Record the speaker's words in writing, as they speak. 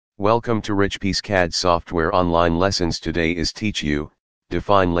Welcome to Richpeace CAD software online lessons. Today is teach you,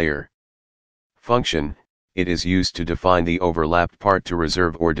 define layer. Function, it is used to define the overlapped part to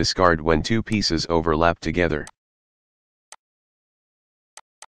reserve or discard when two pieces overlap together.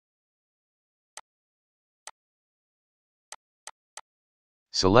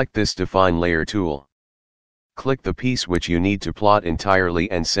 Select this define layer tool. Click the piece which you need to plot entirely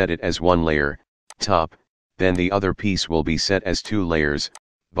and set it as one layer, top, then the other piece will be set as two layers,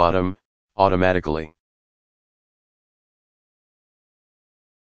 bottom, automatically.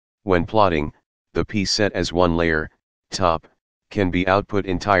 When plotting, the piece set as one layer, top, can be output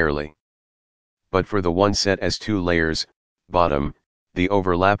entirely. But for the one set as two layers, bottom, the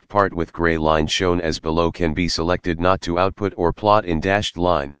overlapped part with gray line shown as below can be selected not to output or plot in dashed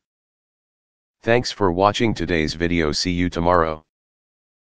line. Thanks for watching today's video. See you tomorrow.